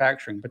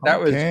manufacturing, but that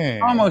was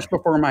almost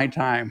before my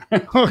time.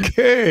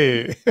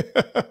 Okay.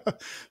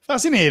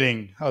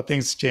 Fascinating how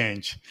things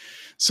change.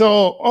 So,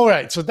 all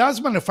right. So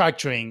that's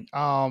manufacturing.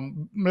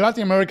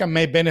 Latin America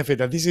may benefit.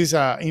 This is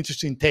an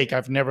interesting take.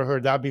 I've never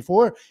heard that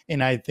before,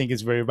 and I think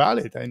it's very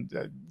valid and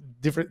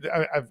different.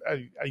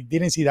 I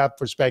didn't see that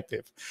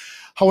perspective.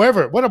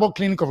 However, what about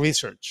clinical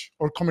research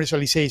or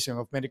commercialization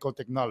of medical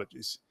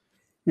technologies?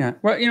 Yeah.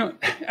 Well,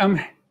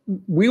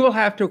 we will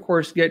have to, of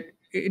course,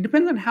 it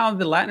depends on how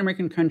the Latin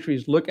American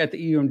countries look at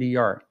the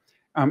EUMDR.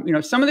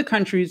 Some of the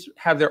countries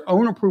have their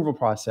own approval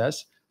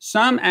process.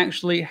 Some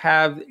actually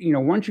have,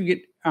 once you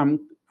get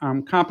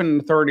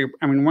competent authority,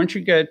 once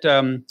you get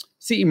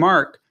CE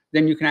mark,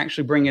 then you can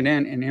actually bring it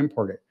in and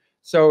import it.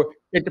 So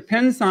it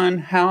depends on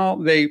how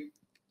they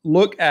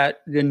look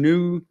at the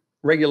new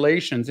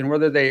regulations and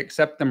whether they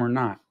accept them or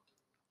not.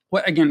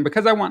 Well, again,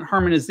 because I want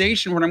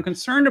harmonization, what I'm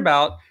concerned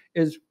about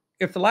is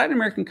if the Latin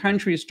American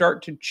countries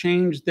start to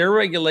change their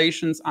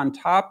regulations on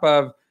top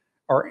of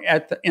or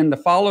in the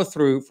follow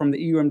through from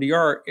the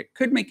EUMDR, it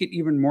could make it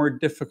even more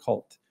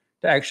difficult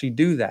to actually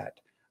do that.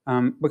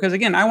 Because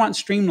again, I want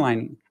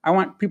streamlining. I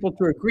want people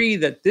to agree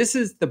that this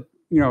is the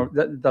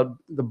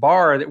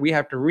bar that we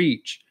have to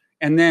reach.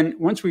 And then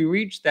once we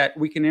reach that,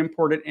 we can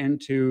import it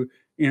into,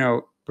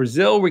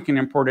 Brazil, we can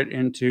import it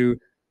into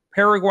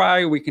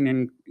Paraguay, we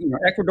can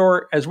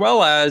Ecuador, as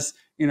well as,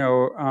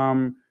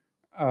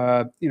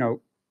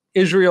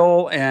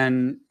 Israel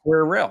and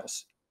wherever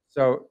else.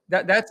 So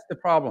that's the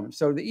problem.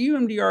 So the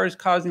EUMDR is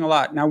causing a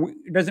lot. Now,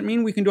 it doesn't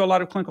mean we can do a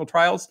lot of clinical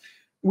trials.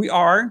 We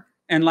are,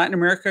 and Latin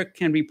America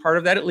can be part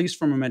of that, at least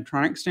from a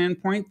Medtronic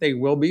standpoint. They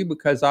will be,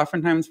 because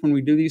oftentimes when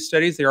we do these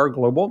studies, they are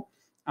global.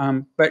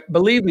 But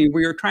believe me,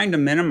 we are trying to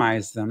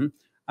minimize them.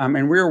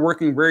 And we're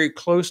working very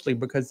closely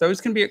because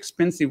those can be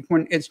expensive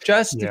when it's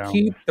just to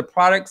keep the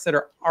products that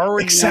are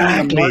already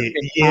on the market.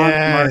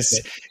 Yes.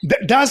 On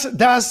the market.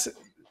 That's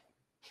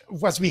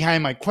what's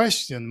behind my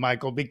question,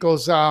 Michael,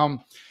 because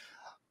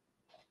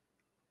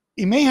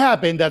it may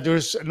happen that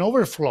there's an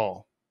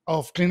overflow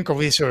of clinical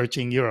research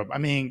in Europe.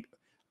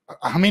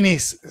 how many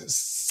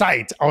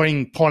sites are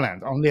in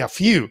Poland? Only a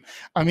few.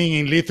 I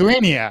mean, in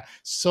Lithuania.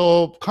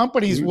 So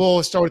companies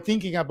will start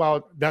thinking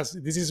about that.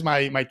 This is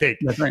my take.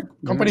 That's right.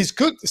 Companies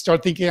could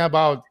start thinking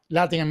about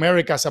Latin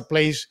America as a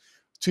place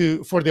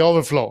for the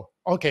overflow.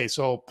 Okay,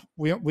 so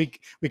we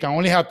can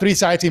only have 3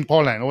 sites in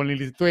Poland, only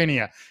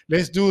Lithuania.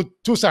 Let's do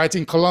 2 sites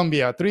in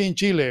Colombia, 3 in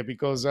Chile,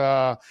 because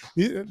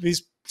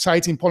these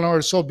sites in Poland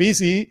are so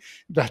busy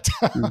that.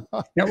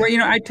 Yeah,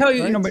 well, I tell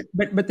you, Right?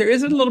 but there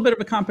is a little bit of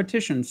a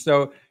competition.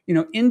 So,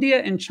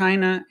 India and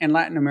China and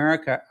Latin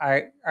America,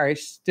 I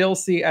still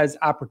see as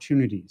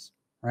opportunities,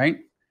 right?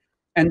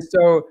 And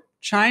so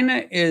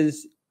China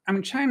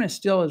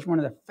still is one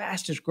of the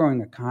fastest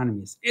growing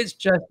economies. It's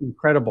just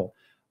incredible.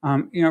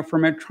 For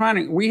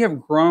Medtronic, we have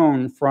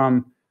grown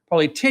from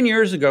probably 10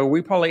 years ago,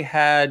 we probably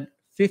had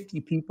 50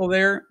 people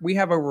there. We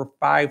have over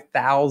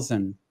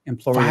 5,000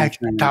 employees.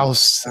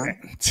 5,000.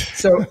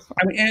 So,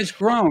 and it's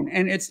grown,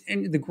 and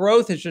the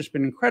growth has just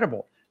been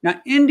incredible.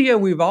 Now, India,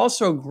 we've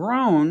also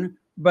grown,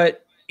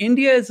 but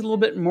India is a little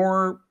bit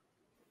more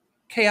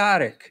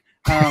chaotic.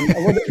 A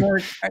little bit more,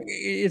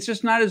 it's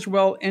just not as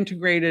well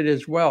integrated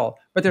as well,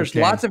 but there's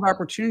lots of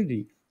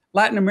opportunity.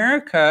 Latin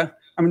America,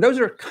 those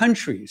are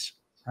countries,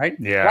 right?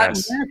 Yes.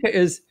 Latin America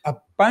is a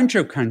bunch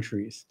of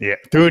countries. Yeah,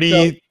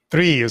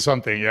 33 or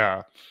something,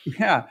 yeah.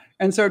 Yeah.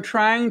 And so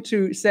trying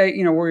to say,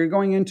 where you're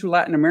going into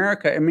Latin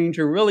America, it means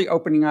you're really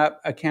opening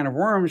up a can of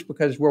worms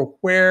because, well,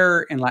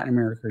 where in Latin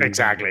America?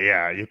 Exactly,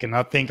 yeah. You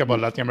cannot think about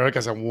Latin America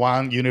as a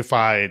one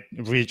unified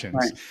region.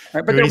 Right.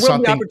 But there will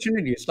be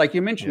opportunities, like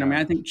you mentioned.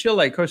 I think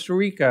Chile, Costa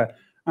Rica,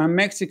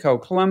 Mexico,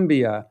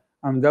 Colombia,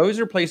 those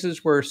are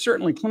places where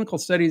certainly clinical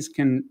studies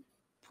can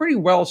pretty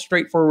well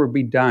straightforward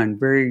be done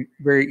very,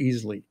 very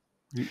easily.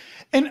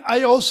 And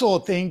I also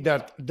think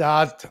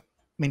that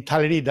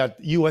mentality that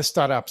U.S.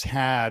 startups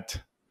had,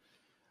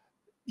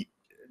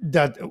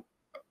 that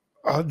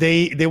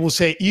they will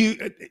say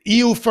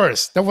EU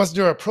first. That was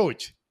their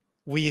approach.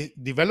 We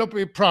develop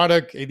a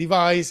product, a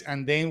device,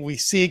 and then we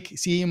seek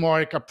CE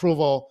mark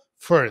approval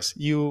first.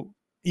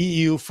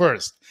 EU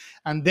first,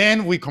 and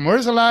then we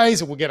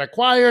commercialize. We get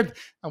acquired,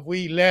 and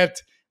we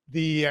let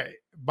the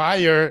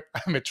buyer,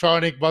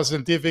 Medtronic, Boston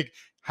Scientific,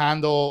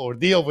 handle or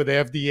deal with the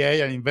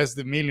FDA and invest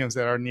the millions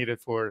that are needed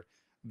for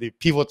the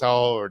pivotal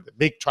or the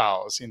big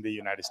trials in the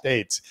United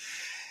States.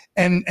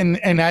 And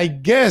I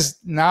guess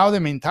now the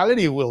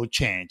mentality will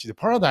change. The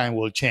paradigm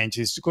will change.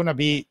 It's going to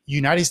be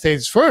United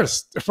States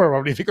first,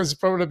 probably, because it's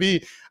probably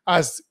be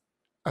as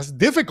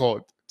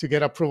difficult to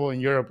get approval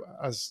in Europe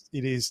as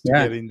it is to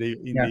get in the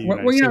United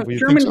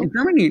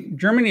States.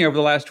 Germany over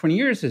the last 20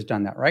 years has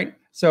done that, right?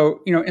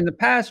 So, in the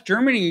past,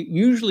 Germany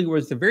usually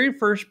was the very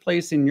first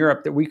place in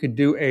Europe that we could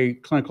do a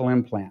clinical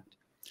implant.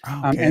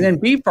 And then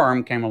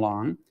BfArM came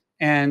along,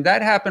 and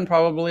that happened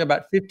probably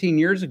about 15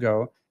 years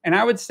ago. And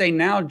I would say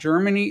now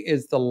Germany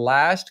is the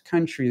last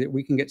country that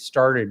we can get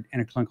started in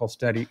a clinical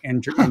study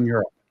in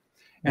Europe.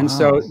 And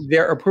so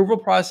their approval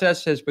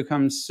process has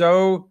become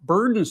so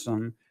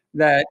burdensome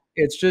that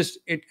it's just,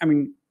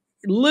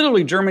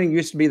 literally Germany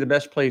used to be the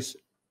best place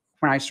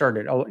when I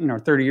started,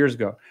 30 years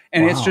ago.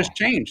 And it's just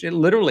changed, it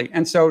literally.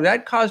 And so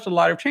that caused a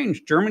lot of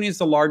change. Germany is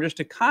the largest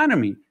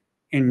economy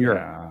in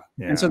Europe.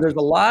 And so there's a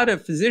lot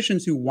of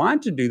physicians who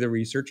want to do the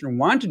research and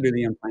want to do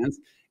the implants.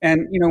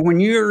 And,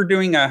 when you're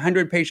doing a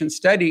 100-patient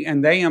study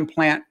and they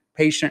implant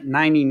patient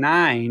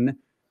 99,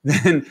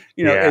 then,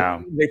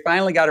 they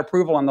finally got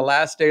approval on the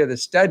last day of the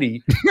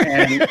study.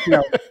 And,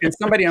 and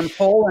somebody in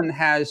Poland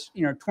has,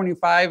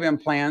 25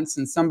 implants,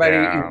 and somebody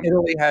in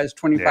Italy has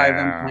 25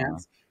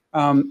 implants.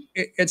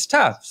 It's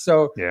tough.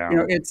 So,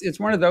 it's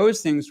one of those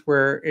things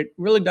where it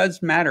really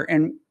does matter.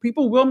 And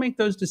people will make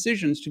those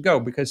decisions to go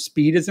because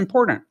speed is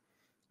important.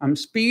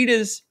 Speed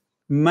is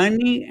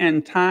money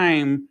and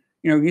time.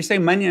 You say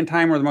money and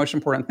time are the most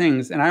important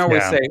things. And I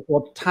always say,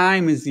 well,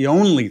 time is the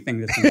only thing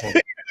that's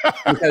important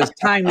because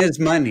time is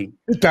money.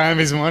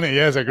 Time is money.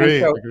 Yes, agree.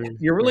 So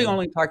you're really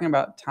only talking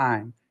about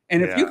time.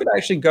 And if you could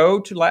actually go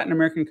to Latin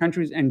American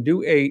countries and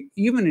do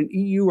even an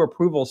EU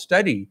approval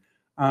study,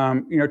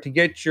 to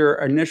get your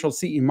initial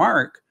CE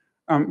mark,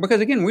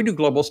 because again, we do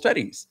global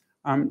studies.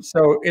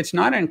 So it's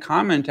not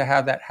uncommon to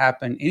have that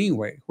happen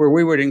anyway, where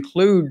we would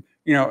include,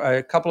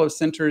 a couple of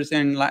centers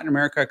in Latin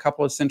America, a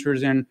couple of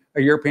centers in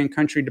a European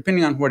country,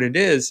 depending on what it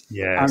is,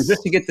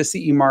 just to get the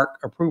CE mark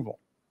approval.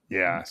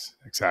 Yes,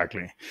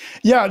 exactly.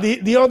 Yeah,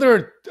 the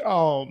other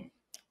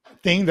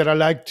thing that I'd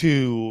like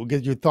to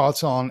get your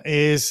thoughts on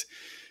is,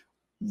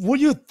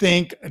 would you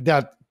think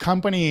that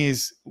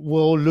companies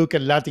will look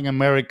at Latin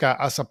America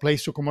as a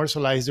place to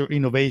commercialize their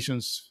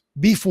innovations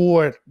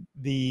before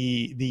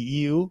the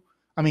EU?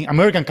 I mean,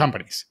 American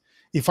companies.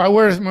 If I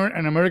were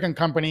an American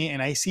company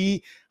and I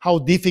see how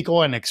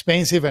difficult and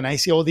expensive, and I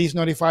see all these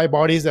notified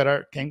bodies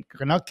that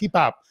cannot keep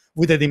up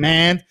with the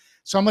demand,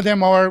 some of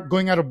them are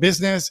going out of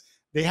business.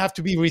 They have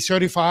to be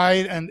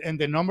recertified, and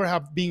the number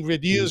have been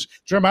reduced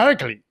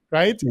dramatically,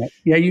 right?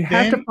 Yeah, you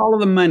have to follow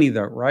the money,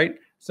 though, right?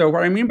 So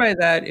what I mean by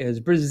that is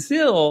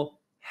Brazil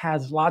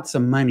has lots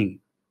of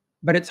money,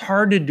 but it's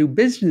hard to do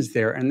business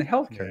there in the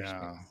healthcare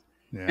space.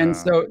 And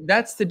Yeah. so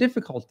that's the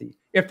difficulty.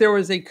 If there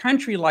was a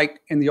country like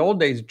in the old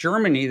days,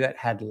 Germany, that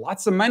had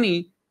lots of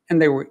money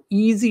and they were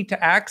easy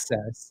to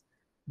access,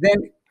 then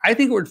I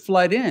think it would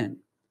flood in.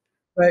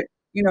 But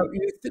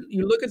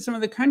you look at some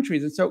of the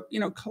countries, and so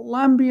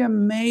Colombia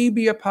may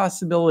be a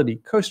possibility,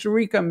 Costa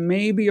Rica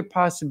may be a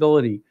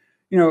possibility,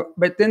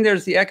 but then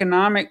there's the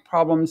economic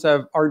problems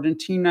of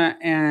Argentina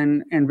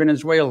and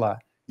Venezuela,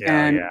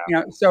 Yeah. and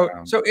Yeah. so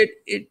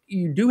it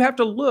you do have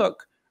to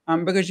look,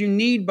 because you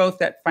need both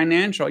that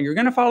financial. You're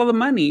going to follow the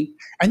money,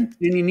 And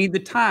and you need the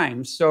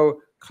time. So yeah.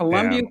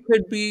 Colombia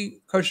could be,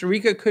 Costa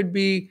Rica could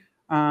be,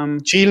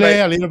 Chile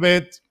but a little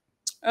bit.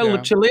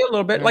 Yeah. Chile a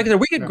little bit. Yeah. Like I said,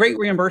 we get Yeah. great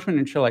reimbursement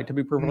in Chile, to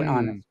be perfectly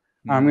honest.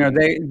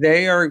 Mm.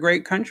 They are a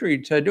great country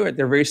to do it.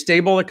 They're very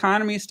stable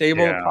economy,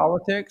 stable Yeah.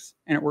 politics,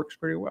 and it works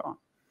pretty well.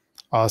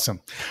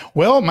 Awesome.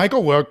 Well,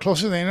 Michael, we're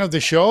close to the end of the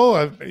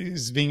show.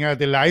 It's been a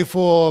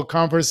delightful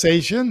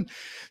conversation.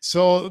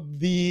 So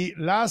the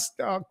last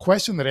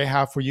question that I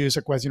have for you is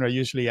a question I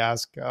usually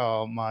ask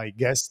my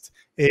guests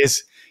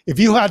is, if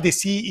you had the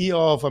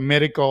CEO of a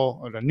medical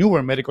or a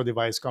newer medical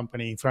device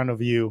company in front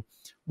of you,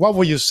 what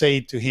would you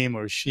say to him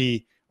or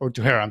she, or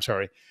to her, I'm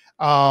sorry,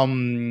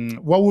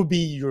 what would be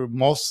your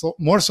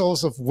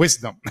morsels of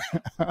wisdom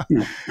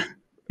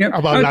Yep.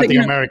 about I would say,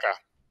 Latin America?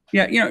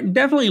 Yeah,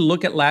 definitely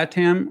look at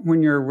LATAM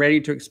when you're ready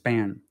to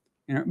expand.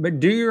 But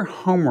do your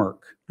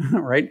homework,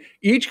 right?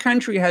 Each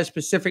country has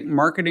specific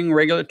marketing,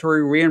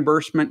 regulatory,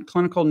 reimbursement,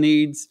 clinical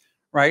needs,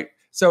 right?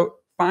 So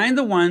find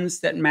the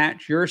ones that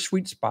match your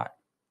sweet spot.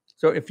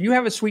 So if you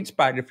have a sweet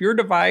spot, if your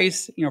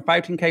device,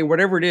 510K,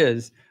 whatever it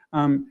is,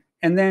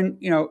 and then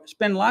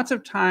spend lots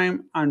of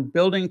time on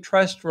building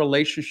trust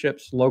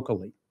relationships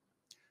locally.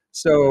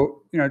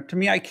 So to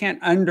me, I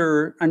can't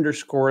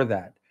underscore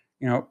that.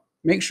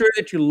 Make sure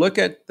that you look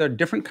at the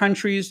different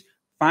countries,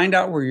 find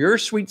out where your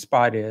sweet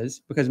spot is,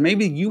 because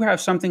maybe you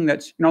have something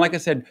that's, like I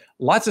said,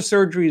 lots of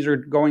surgeries are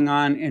going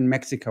on in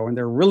Mexico and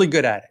they're really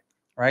good at it,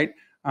 right?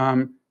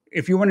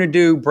 If you want to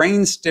do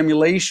brain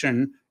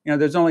stimulation,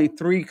 there's only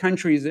 3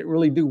 countries that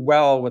really do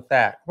well with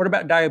that. What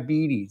about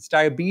diabetes?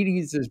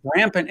 Diabetes is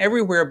rampant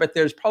everywhere, but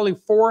there's probably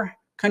 4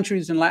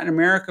 countries in Latin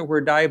America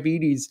where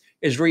diabetes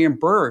is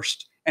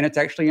reimbursed and it's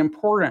actually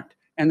important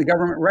and the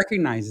government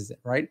recognizes it,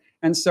 right?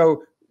 And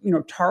so,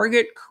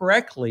 target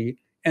correctly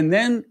and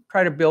then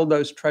try to build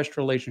those trust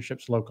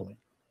relationships locally.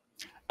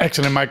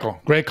 Excellent, Michael.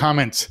 Great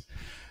comments.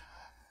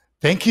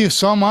 Thank you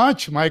so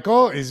much,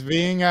 Michael. It's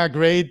been a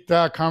great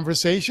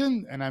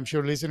conversation, and I'm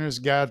sure listeners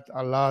got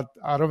a lot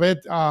out of it.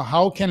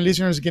 How can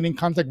listeners get in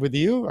contact with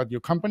you at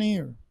your company?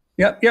 Or?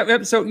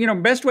 Yep. So,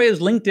 best way is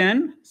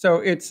LinkedIn. So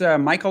it's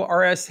Michael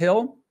R.S.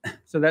 Hill.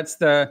 So that's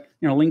the,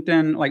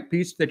 LinkedIn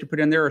piece that you put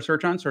in there or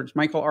search on. So it's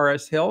Michael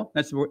R.S. Hill.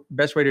 That's the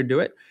best way to do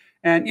it.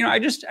 And, I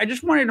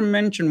just wanted to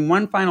mention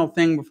one final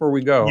thing before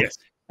we go. Yes.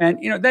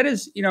 And, that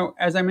is,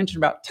 as I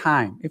mentioned about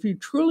time, if you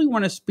truly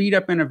want to speed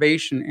up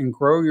innovation and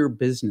grow your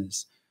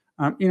business,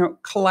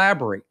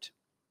 collaborate,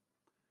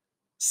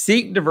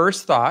 seek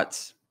diverse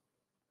thoughts,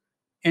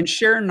 and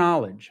share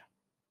knowledge.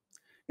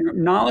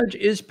 Knowledge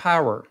is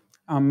power.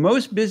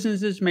 Most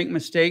businesses make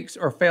mistakes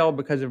or fail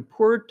because of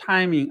poor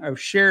timing of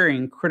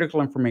sharing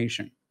critical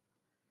information.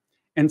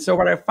 And so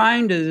what I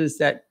find is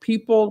that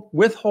people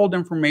withhold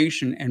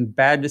information and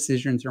bad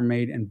decisions are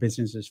made and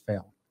businesses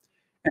fail.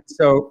 And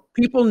so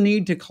people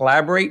need to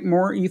collaborate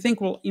more. You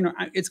think, well,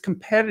 it's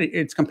competitive,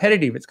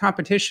 it's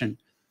competition.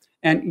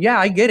 And yeah,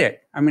 I get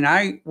it. I mean,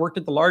 I worked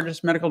at the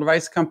largest medical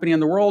device company in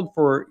the world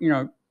for,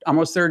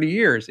 almost 30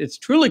 years. It's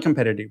truly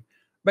competitive,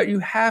 but you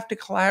have to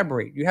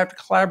collaborate. You have to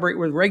collaborate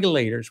with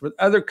regulators, with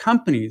other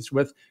companies,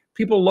 with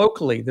people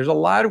locally. There's a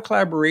lot of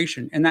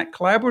collaboration, and that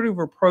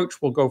collaborative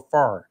approach will go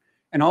far.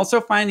 And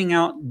also finding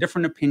out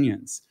different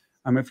opinions.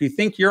 If you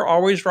think you're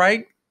always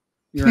right,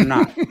 you're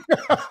not.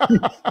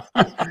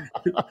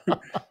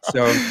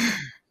 So,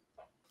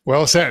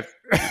 well said.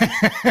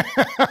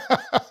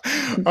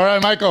 All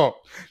right, Michael.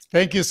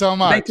 Thank you so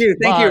much. Thank you.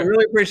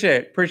 Really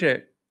appreciate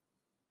it.